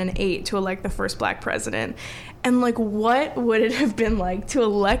 2008 to elect the first black president. And like, what would it have been like to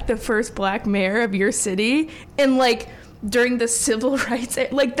elect the first black mayor of your city and like during the civil rights,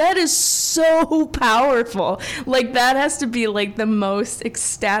 like that is so powerful. Like that has to be like the most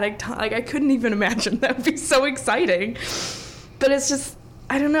ecstatic time. Like I couldn't even imagine. That would be so exciting. But it's just,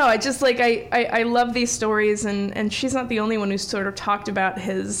 I don't know. I just like, I love these stories, and she's not the only one who's sort of talked about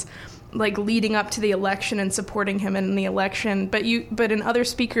his like leading up to the election and supporting him in the election. But in other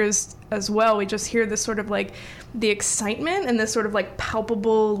speakers as well, we just hear this sort of like the excitement and this sort of like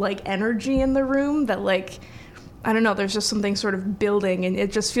palpable like energy in the room that like, I don't know, there's just something sort of building, and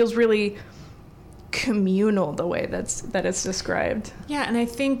it just feels really communal the way that it's described. Yeah, and I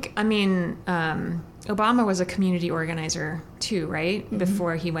think, I mean, Obama was a community organizer too, right? Mm-hmm.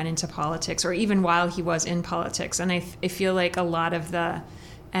 Before he went into politics, or even while he was in politics. And I feel like a lot of the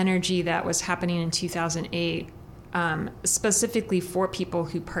energy that was happening in 2008, specifically for people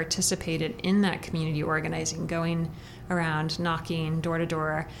who participated in that community organizing, going around knocking door to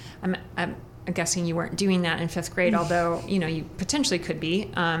door. I'm guessing you weren't doing that in fifth grade, although, you know, you potentially could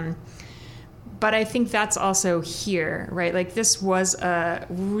be. But I think that's also here, right? Like this was a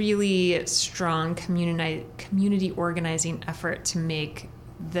really strong community organizing effort to make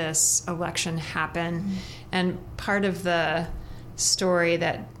this election happen. Mm-hmm. And part of the story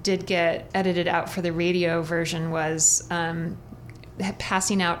that did get edited out for the radio version was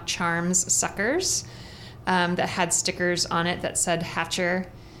passing out Charms suckers that had stickers on it that said Hatcher.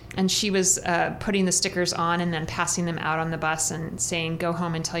 And she was putting the stickers on and then passing them out on the bus and saying, go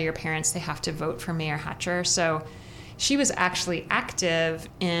home and tell your parents they have to vote for Mayor Hatcher. So she was actually active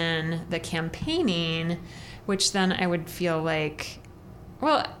in the campaigning, which then I would feel like,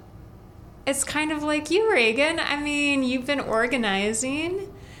 well, it's kind of like you, Reagan. I mean, you've been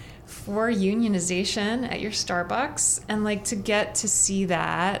organizing for unionization at your Starbucks, and like to get to see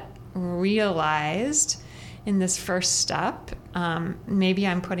that realized in this first step, maybe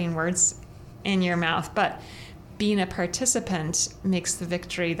I'm putting words in your mouth, but being a participant makes the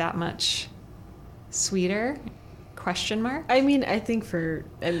victory that much sweeter? Question mark? I mean, I think for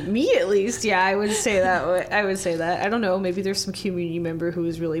me at least, yeah, I would say that. I don't know. Maybe there's some community member who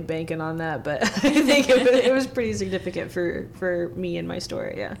was really banking on that, but I think it was pretty significant for me and my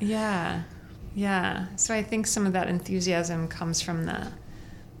story. Yeah. Yeah. So I think some of that enthusiasm comes from the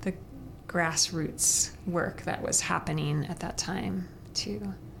grassroots work that was happening at that time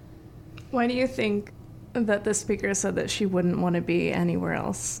too. Why do you think that the speaker said that she wouldn't want to be anywhere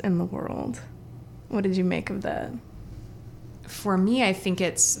else in the world? What did you make of that? For me, I think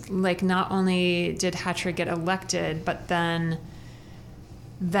it's like not only did Hatcher get elected, but then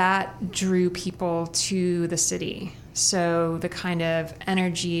that drew people to the city. So the kind of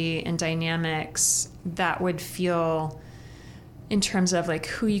energy and dynamics that would feel in terms of like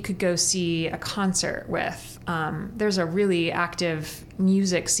who you could go see a concert with. There's a really active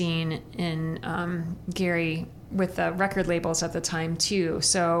music scene in Gary with the record labels at the time too.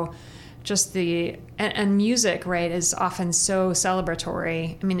 So just and music, right, is often so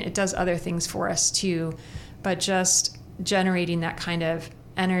celebratory. I mean, it does other things for us too, but just generating that kind of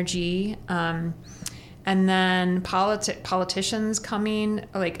energy. And then politicians coming,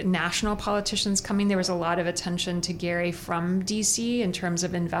 like national politicians coming. There was a lot of attention to Gary from DC in terms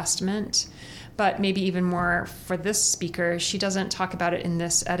of investment, but maybe even more for this speaker. She doesn't talk about it in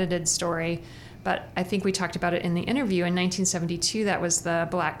this edited story, but I think we talked about it in the interview. In 1972, that was the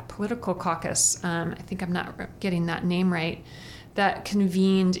Black Political Caucus. I think I'm not getting that name right. That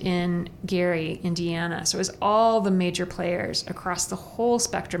convened in Gary, Indiana. So it was all the major players across the whole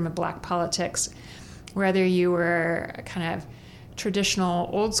spectrum of Black politics. Whether you were a kind of traditional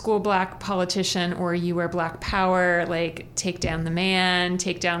old school Black politician or you were Black power, like take down the man,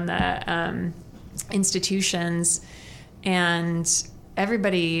 take down the institutions, and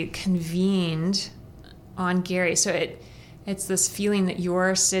everybody convened on Gary. So it's this feeling that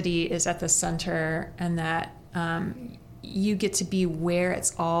your city is at the center and that you get to be where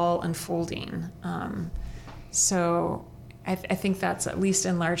it's all unfolding. So I think that's at least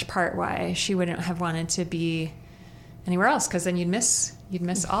in large part why she wouldn't have wanted to be anywhere else, because then you'd miss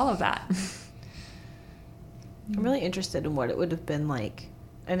all of that. I'm really interested in what it would have been like,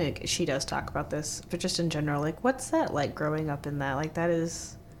 and she does talk about this, but just in general, like what's that like growing up in that? Like that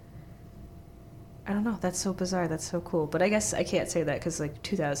is, I don't know, that's so bizarre, that's so cool. But I guess I can't say that because like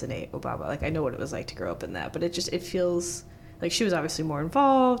 2008 Obama, like I know what it was like to grow up in that, but it feels like she was obviously more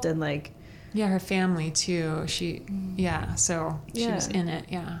involved and like Yeah, her family too. She was in it.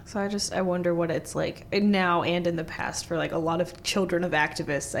 Yeah. So I wonder what it's like now and in the past for like a lot of children of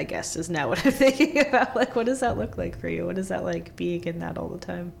activists, I guess, is now what I'm thinking about. Like, what does that look like for you? What is that like being in that all the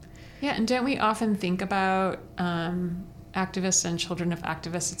time? Yeah, and don't we often think about activists and children of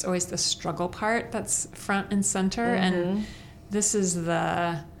activists? It's always the struggle part that's front and center, and this is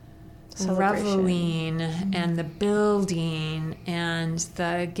the reveling and the building and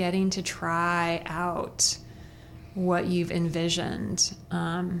the getting to try out what you've envisioned.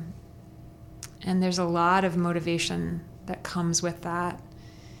 And there's a lot of motivation that comes with that.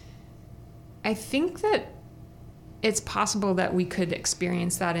 I think that it's possible that we could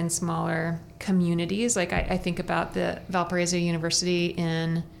experience that in smaller communities. Like I think about the Valparaiso University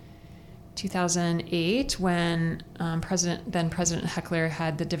in 2008 when President Heckler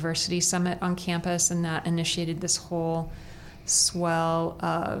had the diversity summit on campus, and that initiated this whole swell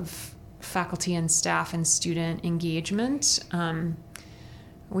of faculty and staff and student engagement.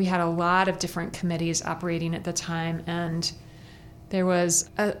 We had a lot of different committees operating at the time, and there was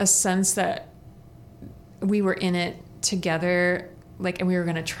a sense that we were in it together, and we were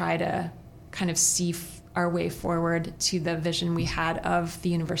going to try to kind of see our way forward to the vision we had of the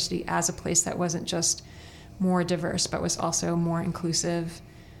university as a place that wasn't just more diverse, but was also more inclusive.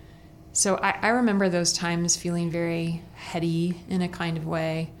 So I remember those times feeling very heady in a kind of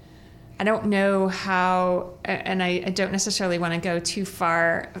way. I don't know how, and I don't necessarily want to go too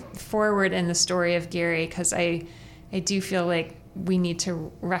far forward in the story of Gary, because I do feel like we need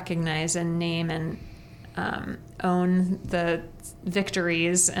to recognize and name and own the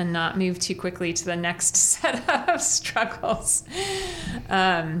victories and not move too quickly to the next set of struggles.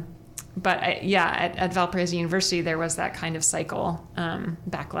 But at Valparaiso University, there was that kind of cycle.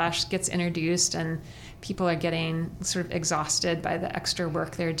 Backlash gets introduced, and people are getting sort of exhausted by the extra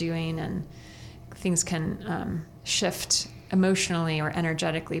work they're doing, and things can shift emotionally or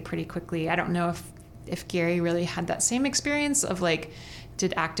energetically pretty quickly. I don't know if Gary really had that same experience of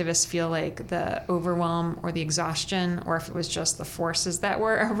did activists feel like the overwhelm or the exhaustion, or if it was just the forces that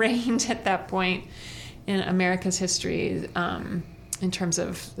were arraigned at that point in America's history, in terms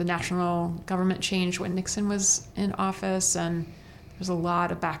of the national government change when Nixon was in office. And there's a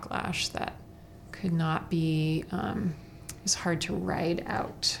lot of backlash that could not be, it was hard to ride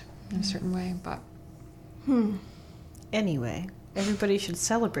out in a certain way, but. Anyway, everybody should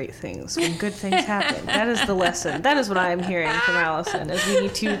celebrate things when good things happen. That is the lesson. That is what I'm hearing from Allison, is we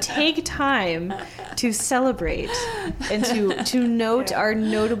need to take time to celebrate and to note our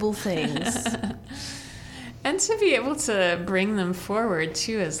notable things. And to be able to bring them forward,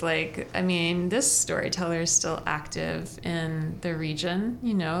 too, is this storyteller is still active in the region,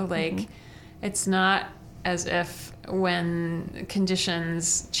 it's not as if when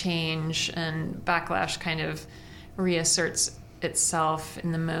conditions change and backlash kind of reasserts itself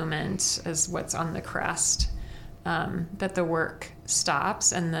in the moment as what's on the crest, that the work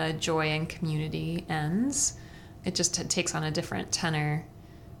stops and the joy and community ends. It just takes on a different tenor.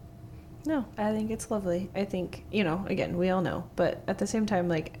 No, I think it's lovely. I think, again, we all know, but at the same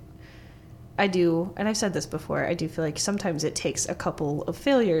time, I do, and I've said this before, I do feel like sometimes it takes a couple of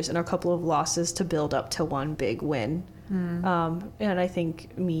failures and a couple of losses to build up to one big win. And I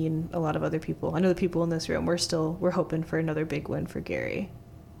think me and a lot of other people, I know the people in this room, we're hoping for another big win for Gary.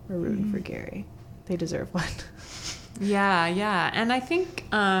 We're rooting for Gary. They deserve one. Yeah. And I think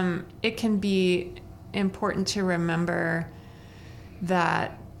it can be important to remember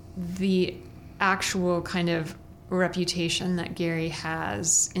that the actual kind of reputation that Gary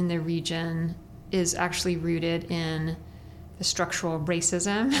has in the region is actually rooted in the structural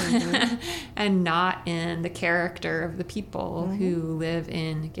racism and not in the character of the people who live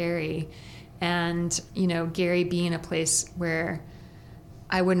in Gary. And, Gary being a place where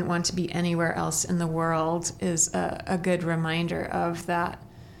I wouldn't want to be anywhere else in the world is a good reminder of that,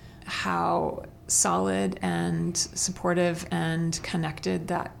 how solid and supportive and connected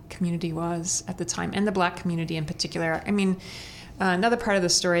that community was at the time, and the Black community in particular. I mean, another part of the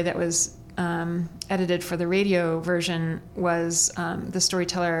story that was edited for the radio version was the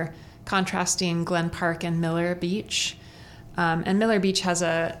storyteller contrasting Glen Park and Miller Beach. And Miller Beach has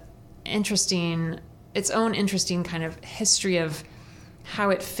its own interesting kind of history of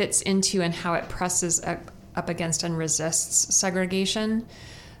how it fits into and how it presses up against and resists segregation.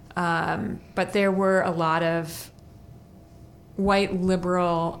 But there were a lot of white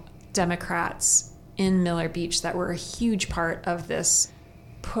liberal Democrats in Miller Beach that were a huge part of this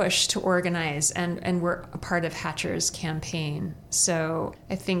push to organize and were a part of Hatcher's campaign. So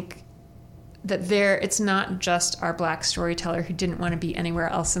I think it's not just our Black storyteller who didn't want to be anywhere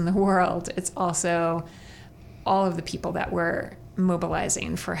else in the world. It's also all of the people that were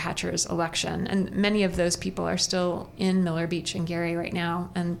mobilizing for Hatcher's election. And many of those people are still in Miller Beach and Gary right now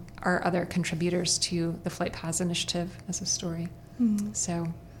and are other contributors to the Flight Paths Initiative as a story. So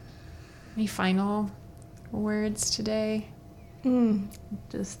any final words today?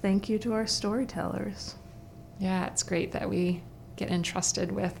 Just thank you to our storytellers. Yeah, it's great that we get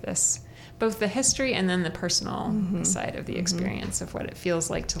entrusted with this, both the history and then the personal side of the experience of what it feels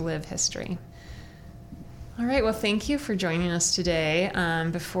like to live history. All right, well, thank you for joining us today.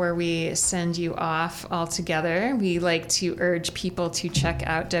 Before we send you off altogether, we like to urge people to check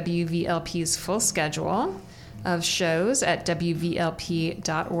out WVLP's full schedule of shows at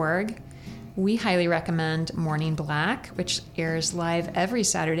WVLP.org. We highly recommend Morning Black, which airs live every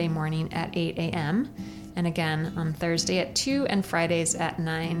Saturday morning at 8 a.m. and again on Thursday at 2 and Fridays at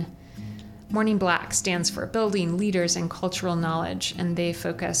 9. Morning Black stands for Building Leaders and Cultural Knowledge, and they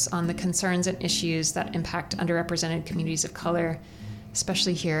focus on the concerns and issues that impact underrepresented communities of color,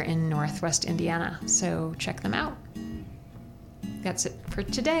 especially here in Northwest Indiana. So check them out. That's it for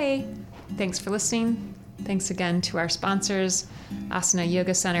today. Thanks for listening. Thanks again to our sponsors, Asana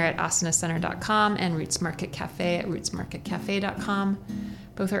Yoga Center at asanacenter.com and Roots Market Cafe at rootsmarketcafe.com.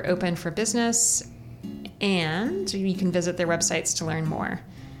 Both are open for business, and you can visit their websites to learn more.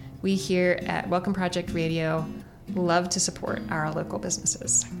 We here at Welcome Project Radio love to support our local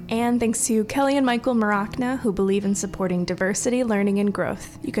businesses. And thanks to Kelly and Michael Marachna, who believe in supporting diversity, learning, and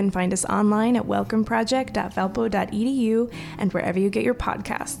growth. You can find us online at welcomeproject.valpo.edu and wherever you get your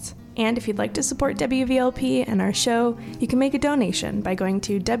podcasts. And if you'd like to support WVLP and our show, you can make a donation by going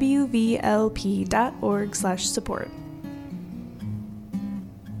to wvlp.org/support.